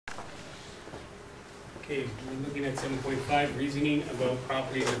Okay, we're looking at 7.5, reasoning about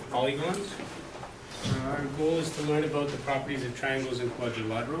properties of polygons. Our goal is to learn about the properties of triangles and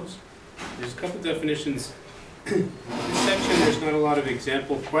quadrilaterals. There's a couple definitions. In this section, there's not a lot of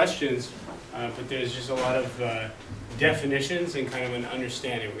example questions, but there's just a lot of definitions and kind of an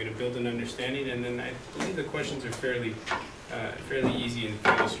understanding. We're going to build an understanding, and then I believe the questions are fairly easy and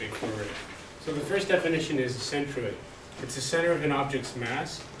fairly straightforward. So the first definition is a centroid. It's the center of an object's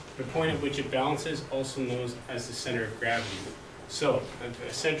mass, the point at which it balances, also known as the center of gravity. So a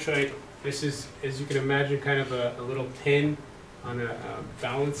centroid, this is, as you can imagine, kind of a little pin on a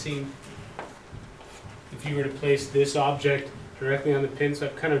balancing. If you were to place this object directly on the pin, so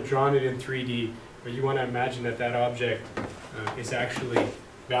I've kind of drawn it in 3D, but you want to imagine that that object is actually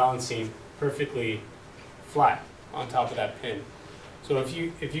balancing perfectly flat on top of that pin. So if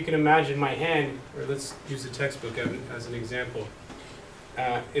you can imagine my hand, or let's use the textbook as an example.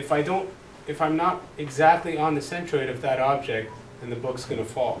 If I'm not exactly on the centroid of that object, then the book's going to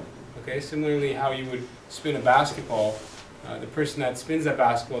fall. Okay. Similarly, how you would spin a basketball, the person that spins that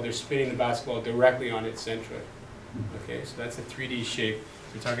basketball, they're spinning the basketball directly on its centroid. Okay. So that's a 3D shape.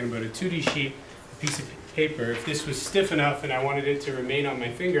 We're talking about a 2D sheet, a piece of paper. If this was stiff enough and I wanted it to remain on my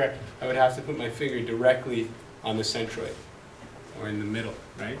finger, I would have to put my finger directly on the centroid, or in the middle,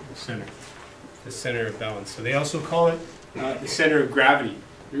 right? The center of balance. So they also call it the center of gravity.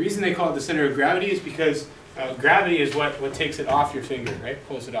 The reason they call it the center of gravity is because gravity is what takes it off your finger, right?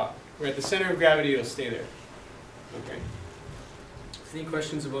 Pulls it off. Where at the center of gravity, it'll stay there. Okay. Any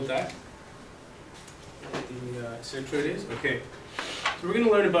questions about that? What the centroid is? Okay. So we're going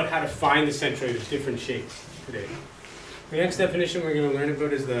to learn about how to find the centroid of different shapes today. The next definition we're going to learn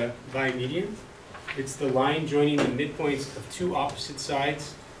about is the bimedian. It's the line joining the midpoints of two opposite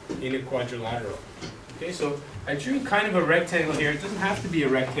sides in a quadrilateral. Okay, so I drew kind of a rectangle here. It doesn't have to be a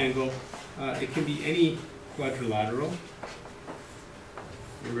rectangle. It can be any quadrilateral.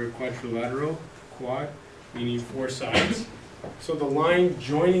 Remember quadrilateral, quad, meaning four sides. So the line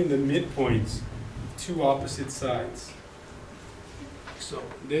joining the midpoints of two opposite sides. So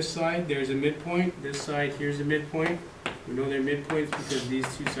this side, there's a midpoint. This side, here's a midpoint. We know they're midpoints because these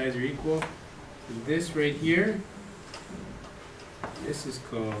two sides are equal. This right here, this is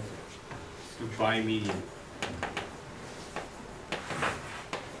called the bimedian.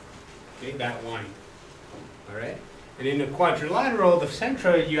 Okay, that line. All right. And in a quadrilateral, the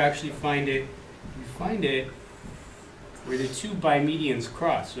centroid, you actually find it. You find it where the two bimedians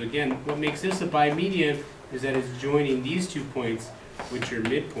cross. So again, what makes this a bimedian is that it's joining these 2 points, which are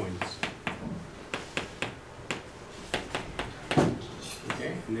midpoints.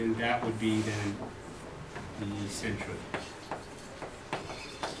 Okay, and then that would be then the centroid.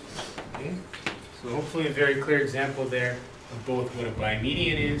 Okay, so hopefully a very clear example there of both what a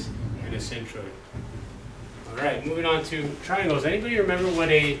bimedian is and a centroid. All right, moving on to triangles. Anybody remember what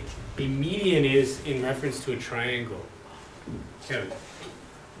a median is in reference to a triangle? Kevin.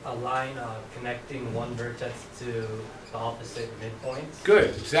 A line connecting one vertex to the opposite midpoints.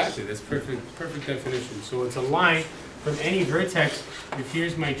 Good, exactly. That's perfect definition. So it's a line from any vertex. If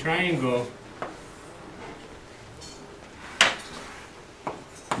here's my triangle,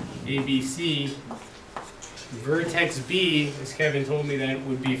 ABC, vertex B, as Kevin told me, that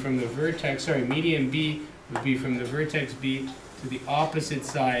would be from the vertex, median B would be from the vertex B to the opposite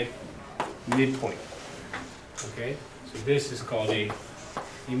side midpoint. Okay, so this is called a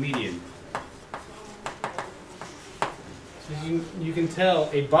median. So you can tell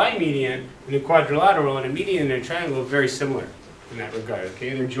a bimedian and a quadrilateral and a median and a triangle are very similar in that regard.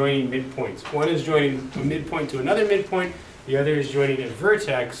 Okay, they're joining midpoints. One is joining a midpoint to another midpoint. The other is joining a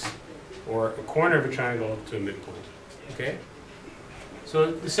vertex or a corner of a triangle to a midpoint. Okay?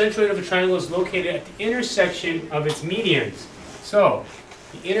 So the centroid of a triangle is located at the intersection of its medians. So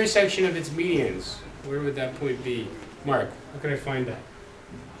the intersection of its medians, where would that point be? Mark, how can I find that?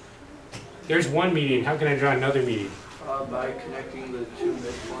 There's one median. How can I draw another median? By connecting the two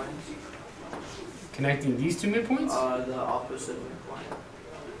midpoints. Connecting these two midpoints? The opposite midpoint.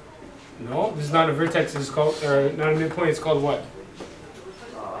 No, this is not a vertex. It's called, or not a midpoint. It's called what?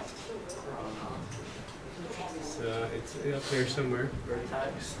 It's up there somewhere.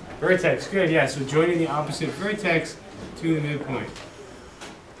 Vertex. Vertex. Good. Yeah. So joining the opposite vertex to the midpoint.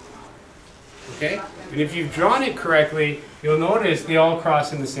 Okay. And if you've drawn it correctly, you'll notice they all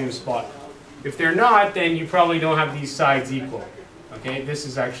cross in the same spot. If they're not, then you probably don't have these sides equal. Okay. This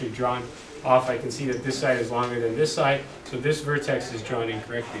is actually drawn off. I can see that this side is longer than this side, so this vertex is drawn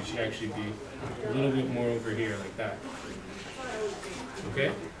incorrectly. It should actually be a little bit more over here, like that.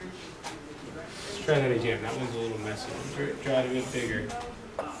 Okay? Let's try that again. That one's a little messy. Draw it a bit bigger.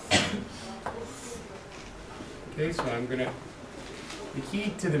 Okay, so the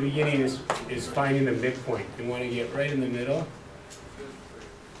key to the beginning is finding the midpoint. You want to get right in the middle.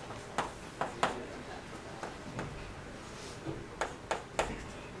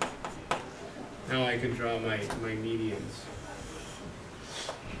 Now I can draw my medians.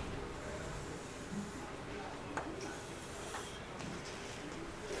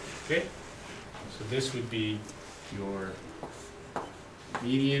 Okay, so this would be your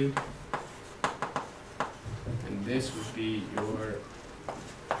median, and this would be your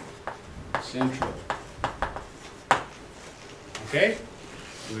central. Okay,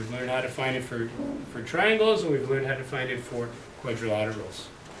 so we've learned how to find it for triangles, and we've learned how to find it for quadrilaterals.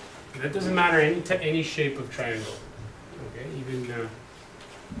 And that doesn't matter any shape of triangle. Okay, even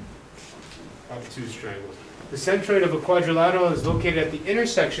obtuse triangles. The centroid of a quadrilateral is located at the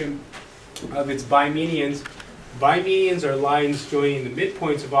intersection of its bimedians. Bimedians are lines joining the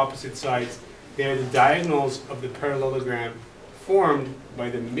midpoints of opposite sides. They are the diagonals of the parallelogram formed by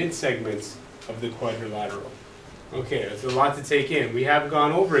the midsegments of the quadrilateral. Okay, that's a lot to take in. We have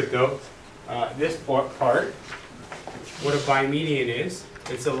gone over it though. This part, what a bimedian is.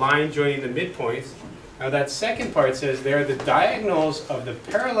 It's a line joining the midpoints. Now that second part says they're the diagonals of the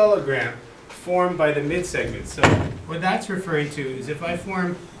parallelogram formed by the midsegments. So what that's referring to is if I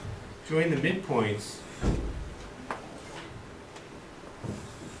join the midpoints,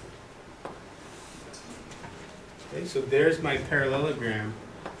 okay, so there's my parallelogram,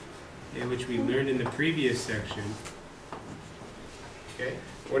 okay, which we learned in the previous section. Okay,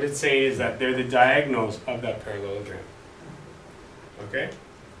 what it's saying is that they're the diagonals of that parallelogram. Okay,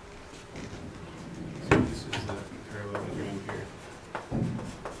 so this is the parallelogram here.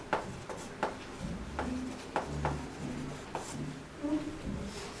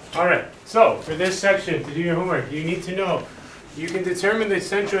 All right, so for this section, to do your homework, you need to know you can determine the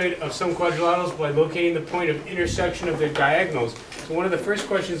centroid of some quadrilaterals by locating the point of intersection of their diagonals. So one of the first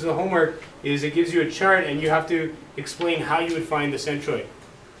questions in the homework is it gives you a chart and you have to explain how you would find the centroid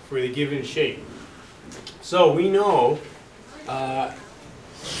for the given shape. So we know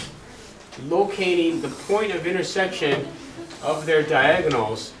locating the point of intersection of their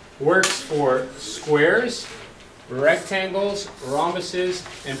diagonals works for squares, rectangles, rhombuses,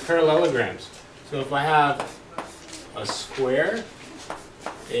 and parallelograms. So if I have a square,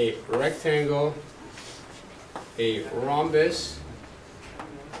 a rectangle, a rhombus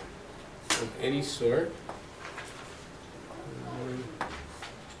of any sort,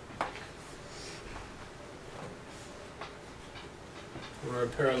 or a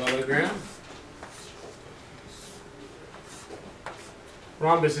parallelogram.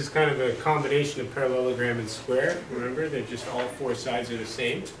 Rhombus is kind of a combination of parallelogram and square. Remember, they're just all four sides are the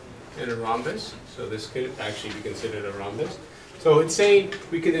same in a rhombus. So this could actually be considered a rhombus. So it's saying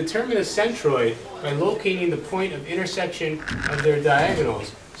we can determine a centroid by locating the point of intersection of their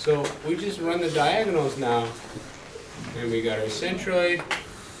diagonals. So we just run the diagonals now, and we got our centroid.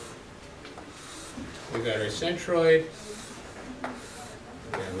 We got our centroid.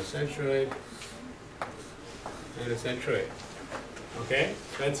 We have a centroid and a centroid. Okay,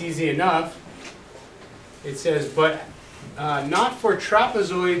 so that's easy enough. It says, but not for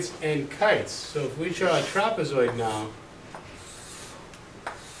trapezoids and kites. So if we draw a trapezoid now,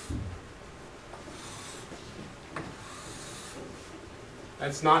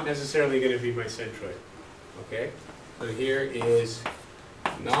 that's not necessarily going to be my centroid. Okay, so here is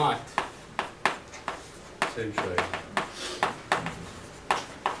not centroid.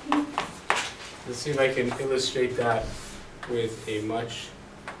 Let's see if I can illustrate that with a much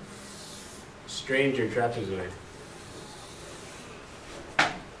stranger trapezoid.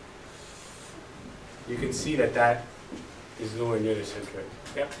 You can see that that is nowhere near the centroid.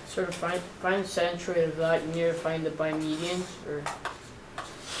 Yep. So to find centroid of that, you need to find the bimedians, or?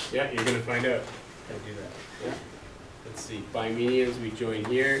 Yeah, you're going to find out how to do that. Yeah. Let's see. Bimedians, we join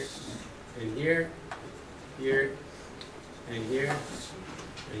here, and here, here, and here,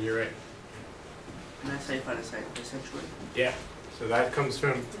 and you're right. And that's how you find a centroid. Yeah, so that comes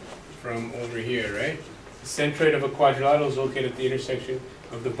from over here, right? The centroid of a quadrilateral is located at the intersection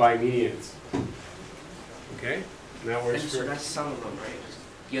of the bimedians. Okay, and that works And for... so that's some of them, right?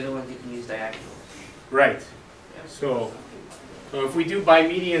 The other ones you can use diagonals. Right. Yeah. So if we do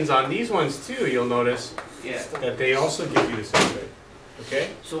bimedians on these ones too, you'll notice Yeah. that they also give you the centroid.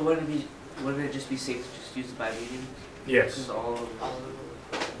 Okay? So wouldn't it just be safe to just use the bimedians? Yes. Because all of them.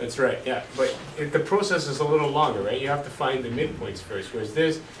 That's right, yeah. But the process is a little longer, right? You have to find the midpoints first. Whereas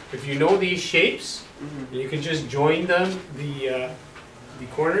this, if you know these shapes, Mm-hmm. you can just join them, the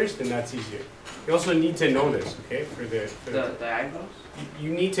corners, then that's easier. You also need to know this, okay, for the diagonals?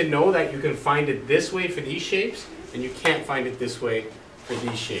 you need to know that you can find it this way for these shapes, and you can't find it this way for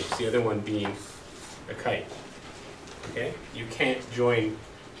these shapes, the other one being a kite. Okay? You can't join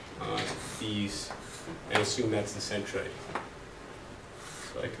these and assume that's the centroid.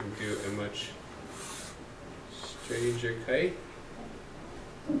 So I can do a much stranger kite.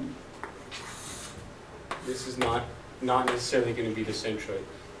 This is not necessarily going to be the centroid.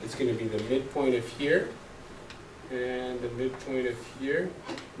 It's going to be the midpoint of here, and the midpoint of here,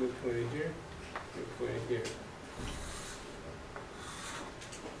 midpoint of here, midpoint of here.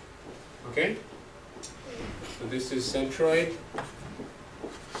 Okay? So this is centroid.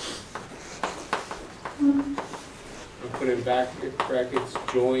 I'll put in brackets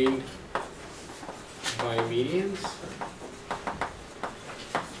joined by medians.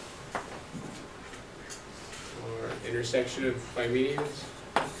 Or intersection of bimedians.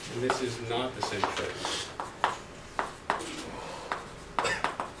 And this is not the centroid.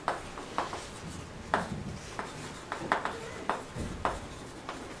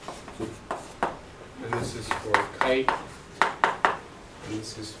 And this is for kite. And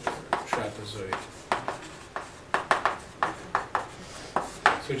this is for trapezoid.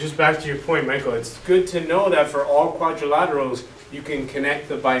 So just back to your point, Michael, it's good to know that for all quadrilaterals, you can connect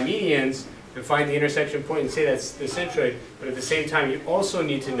the bimedians and find the intersection point and say that's the centroid, but at the same time, you also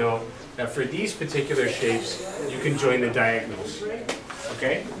need to know that for these particular shapes, you can join the diagonals,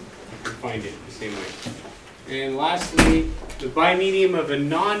 okay? You can find it the same way. And lastly, the bimedium of a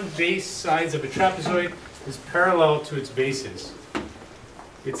non-base sides of a trapezoid is parallel to its bases.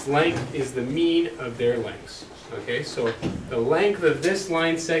 Its length is the mean of their lengths. Okay, so the length of this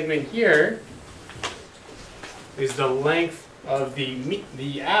line segment here is the length of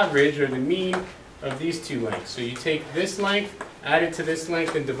the average or the mean of these two lengths. So you take this length, add it to this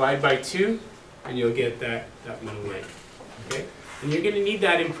length, and divide by 2, and you'll get that middle length. Okay, and you're going to need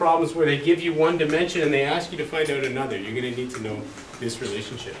that in problems where they give you one dimension and they ask you to find out another. You're going to need to know this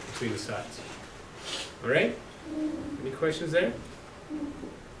relationship between the sides. All right? Any questions there?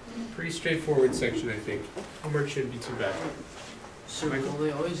 Pretty straightforward section, I think. Homework shouldn't be too bad. So will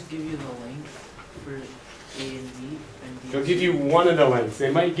they always give you the length for A and B? And They'll give you one of the lengths. They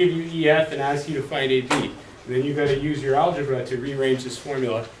might give you EF and ask you to find AB. And then you've got to use your algebra to rearrange this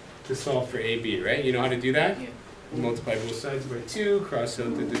formula to solve for AB, right? You know how to do that? Yeah. Multiply both sides by 2, cross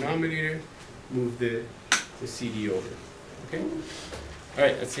out the denominator, move the CD over. Okay? All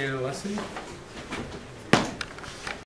right, that's the end of the lesson.